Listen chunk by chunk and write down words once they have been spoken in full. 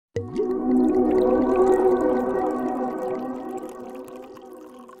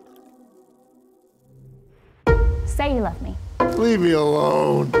Say you love me. Leave me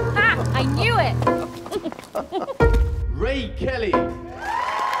alone. Ha! I knew it! Ray Kelly.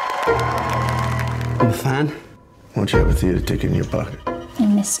 I'm a fan. Won't you have a theater ticket in your pocket? I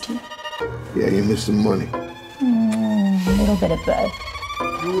missed you. Yeah, you missed some money. A little bit of both.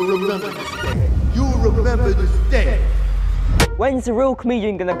 You will remember this day. You will remember this day. When's the real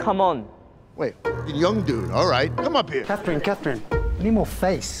comedian gonna come on? Wait, young dude, all right. Come up here. Catherine, we need more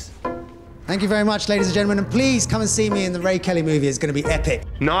face. Thank you very much, ladies and gentlemen, and please come and see me in the Ray Kelly movie. It's going to be epic.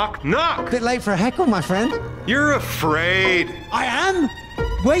 Knock, knock! Bit late for a heckle, my friend. You're afraid. I am?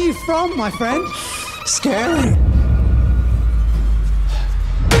 Where you from, my friend? Scary.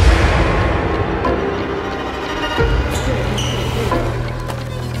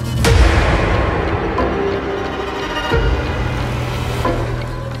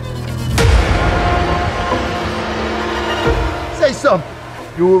 Say something.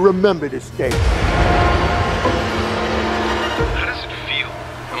 You will remember this day. How does it feel,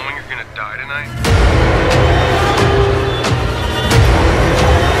 knowing you're gonna die tonight?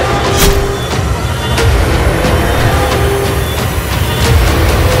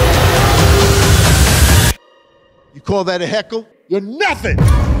 You call that a heckle? You're nothing!